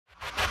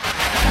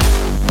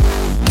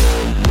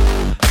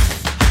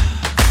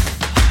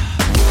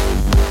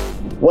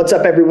What's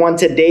up, everyone?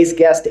 Today's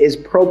guest is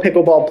pro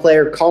pickleball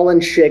player Collin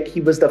Shick.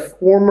 He was the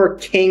former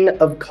king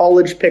of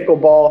college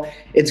pickleball.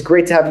 It's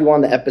great to have you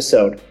on the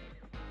episode.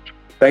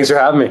 Thanks for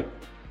having me.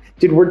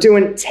 Dude, we're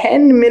doing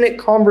 10-minute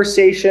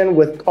conversation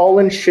with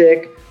Collin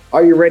Shick.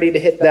 Are you ready to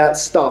hit that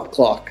stop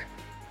clock?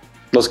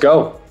 Let's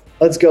go.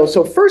 Let's go.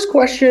 So first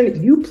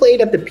question, you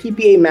played at the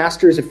PPA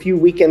Masters a few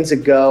weekends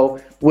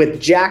ago with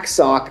Jack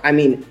Sock. I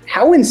mean,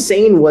 how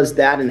insane was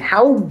that, and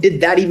how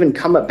did that even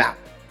come about?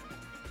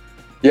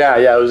 Yeah,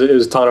 it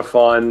was a ton of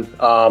fun.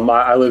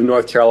 I live in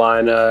North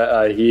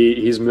Carolina.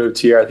 He's moved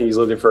here. I think he's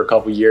lived here for a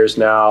couple years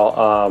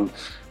now.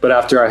 But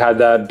after I had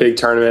that big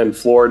tournament in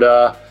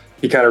Florida,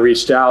 he kind of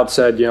reached out,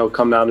 said,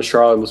 come down to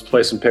Charlotte and let's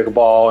play some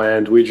pickleball.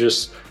 And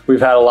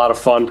we've had a lot of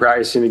fun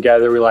practicing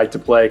together. We like to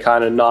play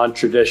kind of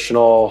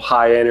non-traditional,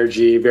 high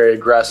energy, very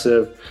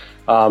aggressive.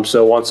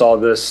 So once all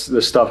this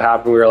stuff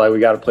happened, we were like, we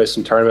got to play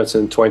some tournaments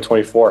in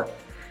 2024.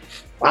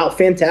 Wow,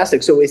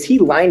 fantastic. So is he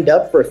lined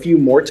up for a few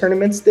more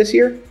tournaments this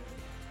year?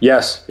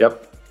 Yes.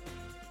 Yep.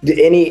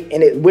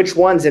 Which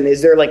ones? And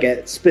is there like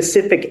a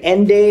specific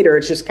end date, or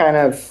it's just kind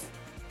of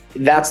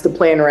that's the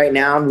plan right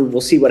now and we'll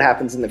see what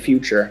happens in the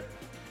future?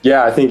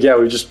 Yeah, I think,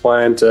 we just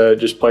plan to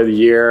just play the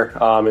year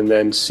and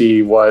then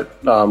see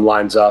what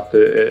lines up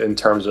in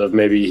terms of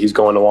maybe he's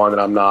going to one that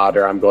I'm not,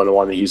 or I'm going to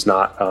one that he's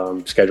not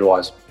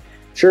schedule-wise.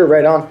 Sure,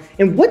 right on.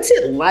 And what's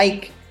it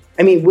like?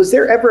 I mean, was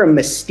there ever a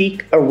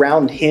mystique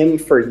around him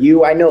for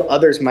you? I know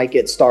others might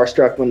get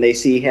starstruck when they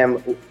see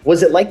him.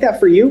 Was it like that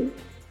for you?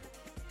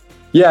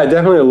 Yeah,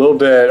 definitely a little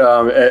bit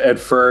at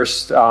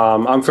first.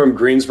 I'm from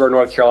Greensboro,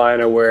 North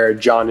Carolina, where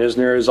John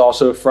Isner is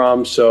also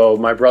from. So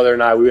my brother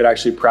and I, we would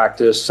actually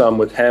practice some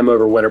with him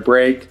over winter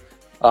break.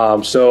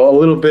 So a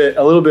little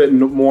bit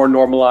more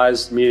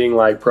normalized meeting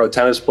like pro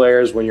tennis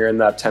players when you're in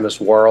that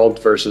tennis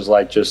world versus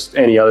like just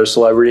any other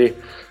celebrity.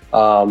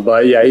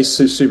 But yeah, he's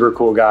a super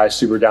cool guy,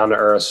 super down to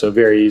earth. So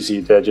very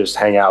easy to just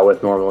hang out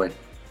with normally.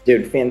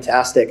 Dude,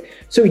 fantastic.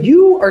 So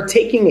you are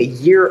taking a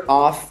year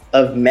off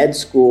of med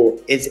school.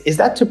 Is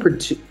that to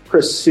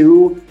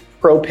pursue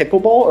pro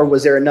pickleball, or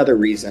was there another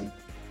reason?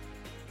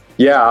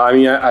 Yeah, I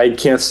mean, I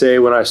can't say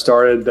when I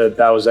started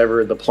that was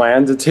ever the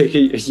plan to take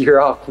a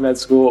year off med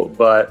school.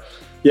 But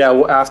yeah,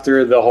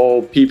 after the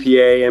whole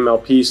PPA,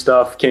 MLP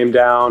stuff came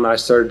down, I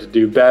started to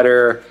do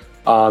better.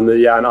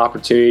 An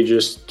opportunity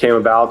just came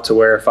about to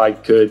where if I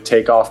could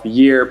take off the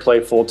year, play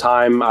full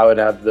time, I would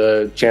have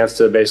the chance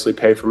to basically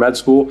pay for med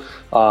school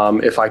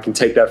if I can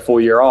take that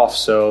full year off.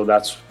 So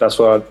that's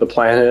what the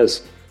plan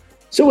is.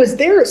 So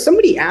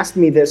somebody asked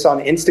me this on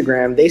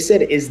Instagram. They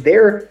said, is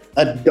there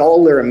a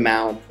dollar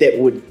amount that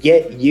would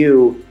get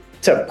you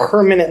to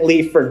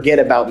permanently forget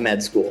about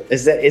med school?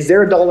 Is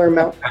there a dollar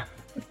amount?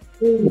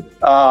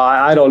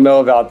 I don't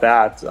know about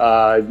that.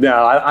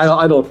 No,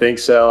 I don't think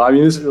so. I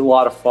mean, this is a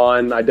lot of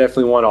fun. I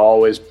definitely want to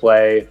always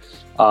play.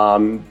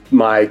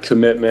 My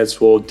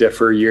commitments will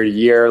differ year to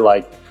year.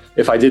 Like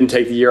if I didn't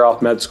take the year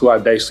off med school, I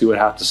basically would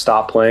have to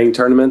stop playing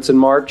tournaments in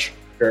March.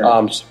 Sure.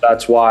 So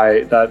that's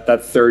why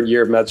that third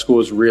year of med school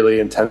is really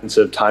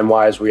intensive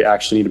time-wise. We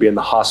actually need to be in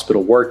the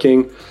hospital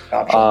working.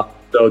 Gotcha.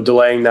 So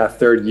delaying that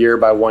third year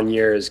by 1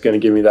 year is going to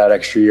give me that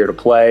extra year to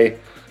play.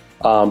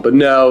 But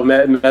no,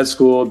 med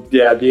school,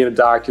 being a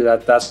doctor,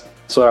 that's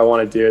what I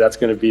want to do. That's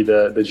going to be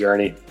the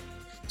journey.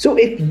 So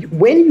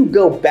when you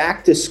go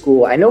back to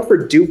school, I know for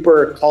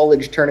DUPR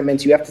college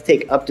tournaments, you have to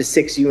take up to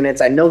 6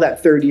 units. I know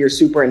that third year is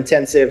super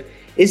intensive.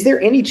 Is there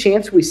any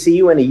chance we see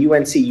you in a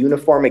UNC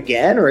uniform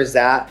again, or is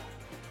that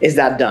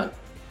done?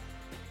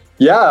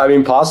 Yeah, I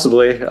mean,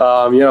 possibly.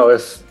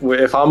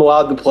 If I'm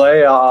allowed to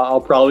play, I'll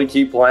probably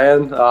keep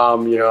playing.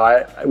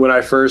 When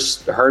I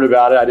first heard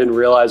about it, I didn't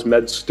realize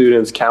med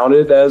students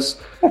counted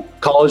as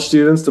college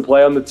students to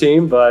play on the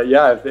team. But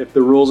yeah, if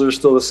the rules are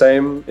still the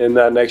same in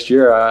that next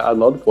year, I'd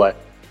love to play.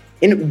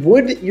 And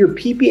would your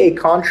PPA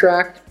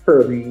contract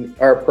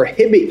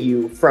prohibit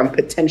you from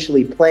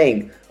potentially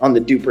playing on the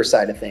DUPR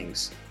side of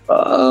things?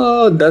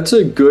 That's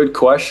a good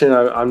question.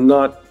 I'm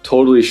not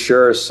totally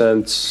sure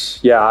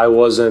since, I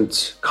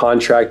wasn't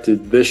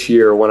contracted this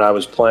year when I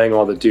was playing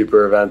all the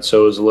DUPR events,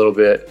 so it was a little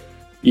bit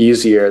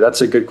easier. That's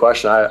a good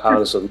question. I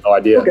honestly have no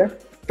idea. Okay,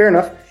 fair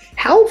enough.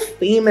 How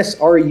famous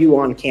are you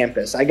on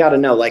campus? I got to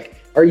know,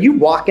 are you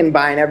walking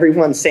by and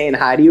everyone's saying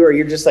hi to you, or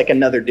you're just like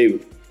another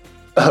dude?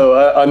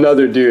 Oh,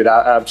 another dude.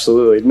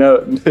 Absolutely.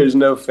 No, there's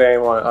no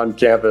fame on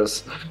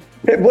campus.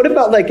 What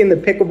about in the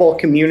pickleball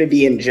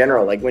community in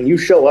general? When you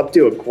show up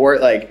to a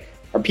court,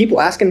 are people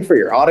asking for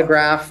your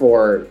autograph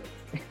or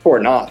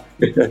not?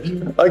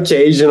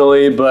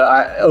 Occasionally,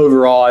 but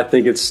overall, I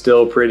think it's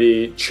still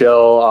pretty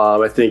chill.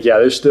 I think,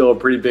 there's still a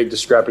pretty big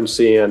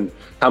discrepancy in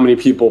how many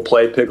people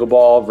play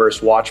pickleball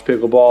versus watch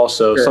pickleball.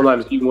 So Sure.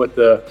 Sometimes even with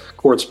the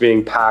courts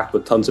being packed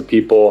with tons of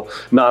people,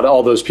 not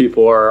all those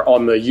people are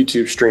on the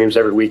YouTube streams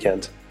every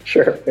weekend.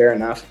 Sure, fair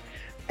enough.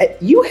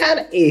 You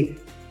had a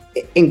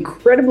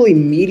incredibly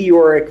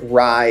meteoric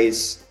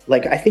rise,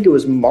 I think it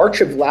was March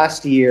of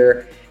last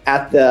year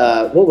at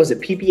the,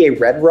 PPA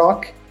Red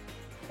Rock.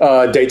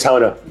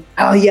 Daytona.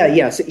 Oh yeah,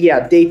 yes,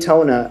 yeah,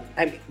 Daytona.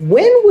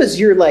 When was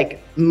your like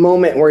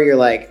moment where you're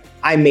like,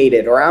 I made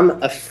it, or I'm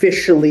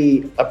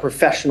officially a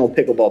professional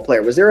pickleball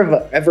player? Was there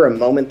ever a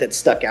moment that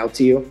stuck out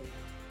to you?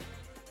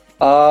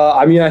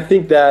 I mean, I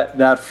think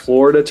that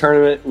Florida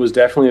tournament was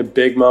definitely a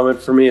big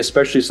moment for me,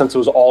 especially since it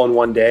was all in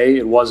one day.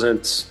 It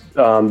wasn't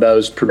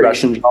those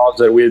progression draws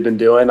that we had been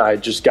doing. I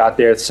just got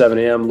there at 7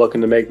 a.m.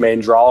 looking to make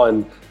main draw,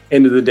 and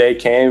end of the day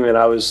came, and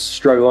I was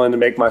struggling to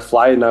make my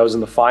flight, and I was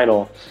in the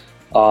final.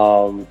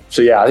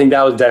 So yeah, I think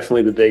that was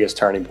definitely the biggest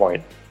turning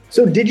point.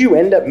 So did you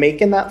end up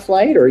making that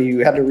flight, or you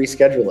had to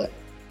reschedule it?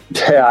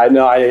 Yeah, I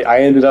know.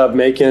 I ended up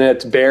making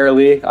it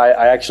barely.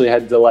 I actually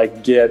had to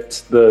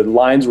the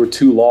lines were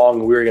too long.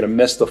 We were going to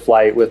miss the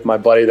flight with my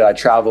buddy that I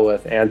travel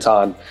with,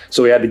 Anton.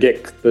 So we had to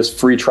get this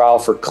free trial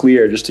for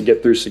clear just to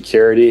get through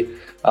security.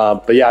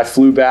 But yeah, I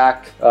flew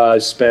back,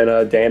 spent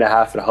a day and a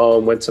half at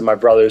home, went to my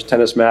brother's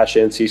tennis match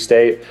at NC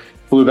State,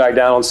 flew back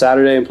down on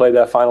Saturday and played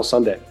that final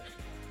Sunday.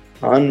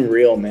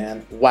 Unreal,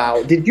 man.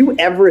 Wow. Did you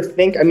ever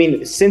think, I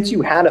mean, since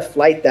you had a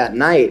flight that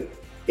night,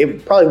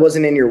 it probably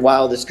wasn't in your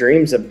wildest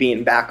dreams of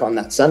being back on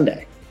that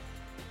Sunday?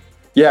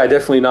 Yeah,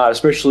 definitely not,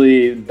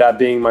 especially that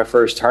being my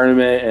first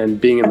tournament and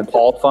being in the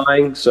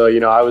qualifying. So,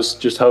 I was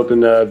just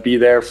hoping to be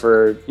there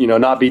for,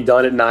 not be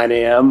done at 9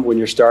 a.m. when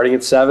you're starting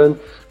at 7.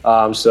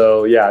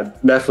 So, yeah,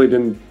 definitely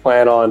didn't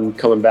plan on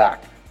coming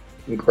back.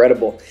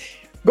 Incredible.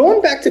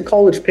 Going back to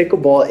college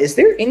pickleball, is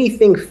there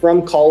anything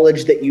from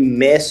college that you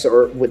miss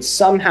or would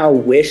somehow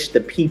wish the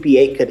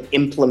PPA could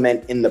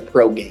implement in the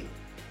pro game?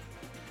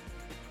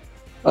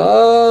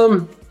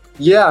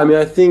 Yeah, I mean,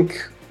 I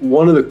think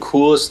one of the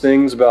coolest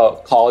things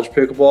about college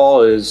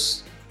pickleball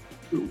is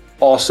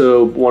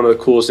also one of the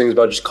coolest things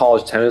about just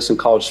college tennis and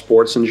college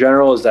sports in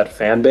general is that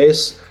fan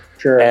base.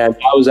 Sure. And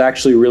that was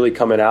actually really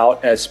coming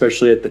out,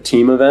 especially at the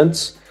team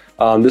events.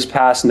 This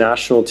past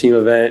national team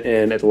event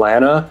in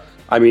Atlanta,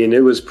 I mean,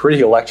 it was pretty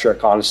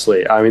electric,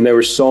 honestly. I mean, there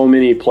were so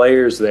many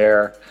players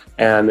there,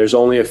 and there's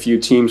only a few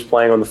teams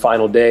playing on the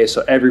final day,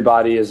 so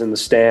everybody is in the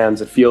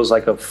stands. It feels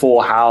like a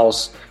full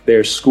house.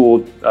 There's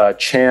school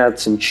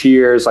chants and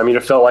cheers. I mean,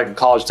 it felt like a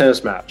college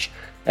tennis match.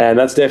 And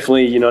that's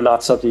definitely,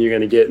 not something you're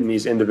going to get in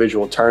these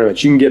individual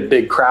tournaments. You can get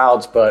big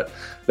crowds, but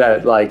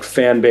that like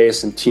fan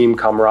base and team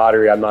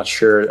camaraderie, I'm not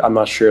sure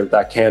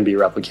that can be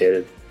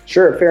replicated.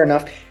 Sure, fair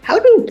enough. How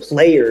do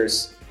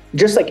players,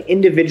 just like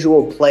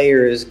individual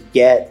players,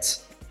 get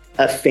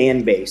a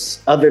fan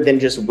base other than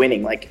just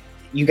winning? Like,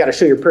 you got to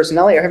show your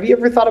personality. Have you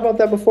ever thought about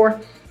that before?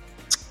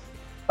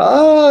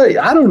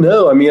 I don't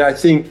know. I mean, I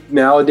think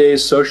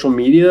nowadays social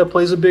media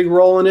plays a big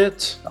role in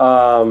it.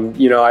 I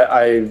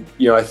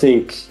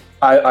think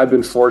I've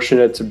been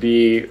fortunate to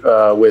be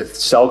with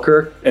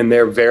Selkirk, and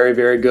they're very,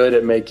 very good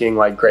at making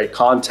like great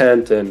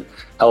content and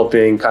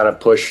helping kind of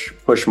push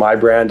my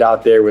brand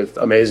out there with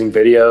amazing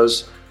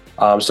videos.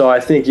 So I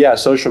think, yeah,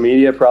 social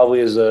media probably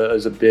is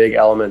a big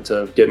element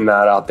of getting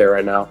that out there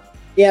right now.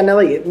 Yeah, now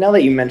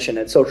that you mention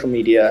it, social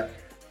media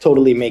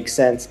totally makes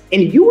sense.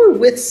 And you were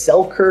with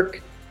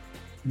Selkirk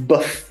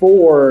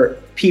before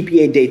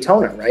PPA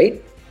Daytona,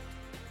 right?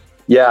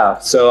 Yeah,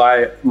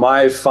 so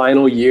my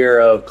final year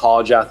of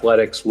college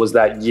athletics was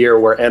that year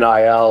where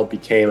NIL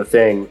became a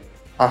thing.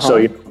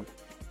 So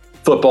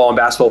football and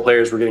basketball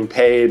players were getting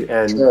paid,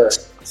 and sure.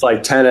 It's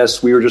like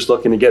tennis. We were just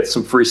looking to get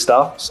some free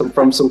stuff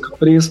from some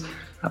companies.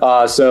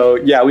 So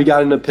yeah, we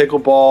got into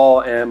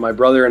pickleball, and my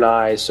brother and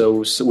I,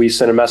 so we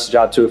sent a message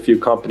out to a few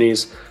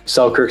companies.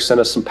 Selkirk sent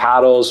us some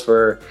paddles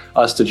for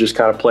us to just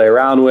kind of play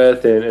around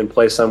with and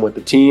play some with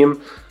the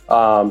team.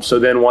 So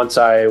then once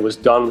I was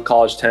done with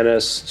college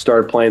tennis,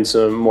 started playing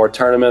some more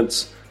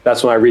tournaments,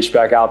 that's when I reached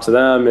back out to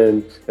them,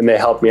 and they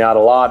helped me out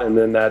a lot. And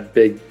then that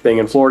big thing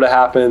in Florida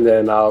happened,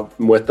 and I'm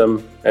with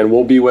them, and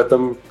we'll be with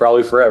them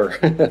probably forever.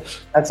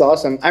 That's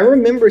awesome. I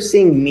remember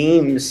seeing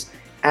memes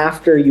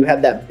after you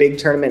had that big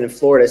tournament in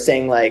Florida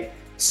saying like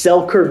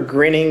Selkirk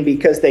grinning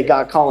because they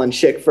got Collin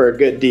Shick for a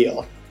good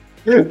deal.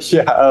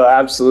 Yeah,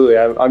 absolutely.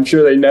 I'm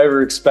sure they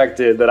never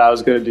expected that I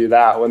was going to do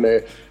that when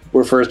they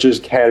were first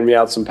just handing me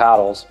out some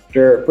paddles.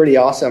 Sure, pretty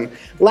awesome.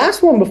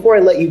 Last one before I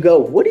let you go.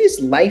 What is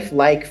life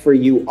like for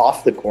you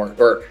off the court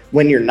or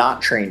when you're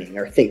not training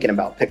or thinking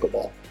about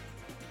pickleball?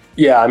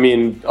 Yeah, I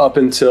mean, up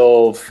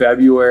until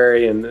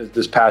February and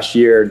this past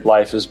year,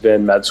 life has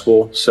been med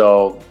school.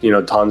 So,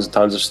 tons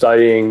of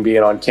studying,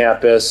 being on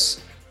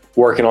campus,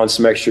 working on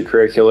some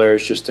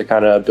extracurriculars just to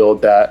kind of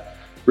build that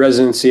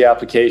residency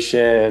application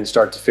and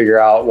start to figure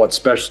out what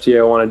specialty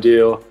I want to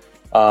do.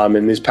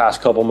 In these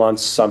past couple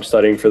months, I'm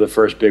studying for the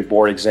first big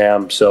board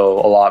exam. So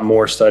a lot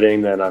more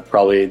studying than I've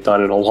probably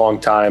done in a long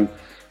time.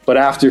 But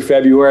after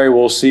February,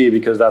 we'll see,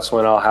 because that's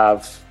when I'll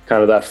have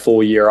kind of that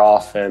full year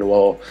off, and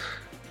we'll,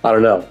 I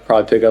don't know,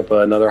 probably pick up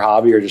another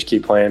hobby or just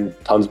keep playing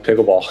tons of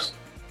pickleball.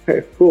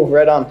 Okay, cool,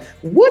 right on.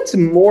 What's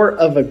more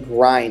of a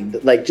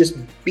grind? Like just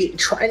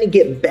trying to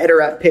get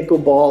better at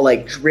pickleball,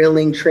 like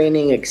drilling,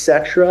 training,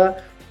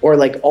 etc., or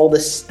like all the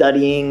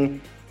studying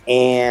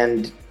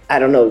and, I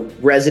don't know,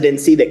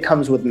 residency that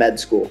comes with med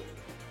school?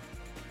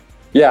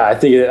 Yeah, I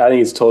think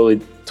it's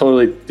totally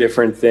totally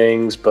different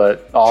things,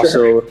 but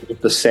also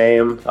the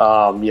same.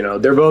 You know,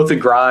 they're both a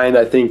grind.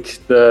 I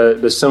think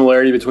the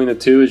similarity between the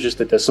two is just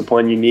the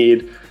discipline you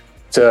need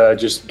to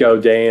just go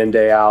day in,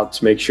 day out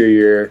to make sure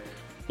you're,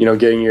 you know,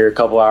 getting your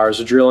couple hours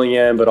of drilling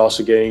in, but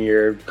also getting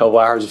your couple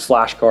hours of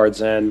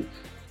flashcards in.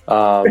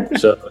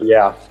 So,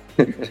 yeah.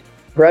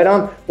 Right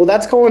on. Well,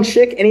 that's Collin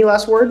Shick. Any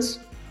last words?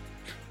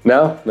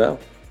 No.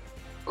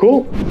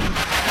 Cool.